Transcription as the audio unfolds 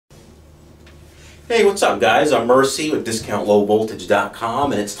Hey, what's up guys? I'm Mercy with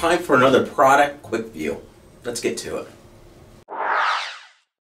DiscountLowVoltage.com, and it's time for another product quick view. Let's get to it.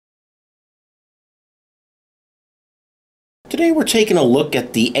 Today we're taking a look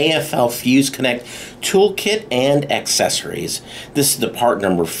at the AFL FUSEConnect toolkit and accessories. This is the part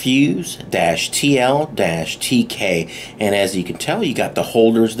number FUSE-TL-KT, and as you can tell, you got the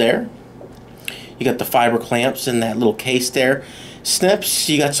holders there. You got the fiber clamps in that little case there. Snips,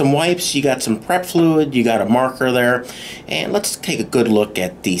 you got some wipes, you got some prep fluid, you got a marker there. And let's take a good look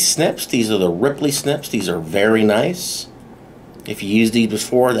at the snips. These are the Ripley snips. These are very nice. If you used these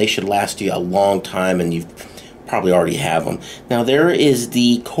before, they should last you a long time, and you've probably already have them. Now there is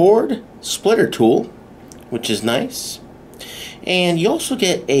the cord splitter tool, which is nice. And you also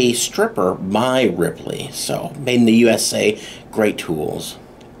get a stripper by Ripley. So made in the USA, great tools.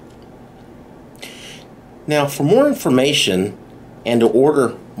 Now for more information and to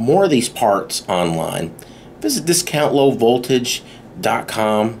order more of these parts online, visit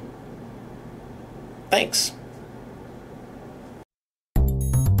DiscountLowVoltage.com. Thanks.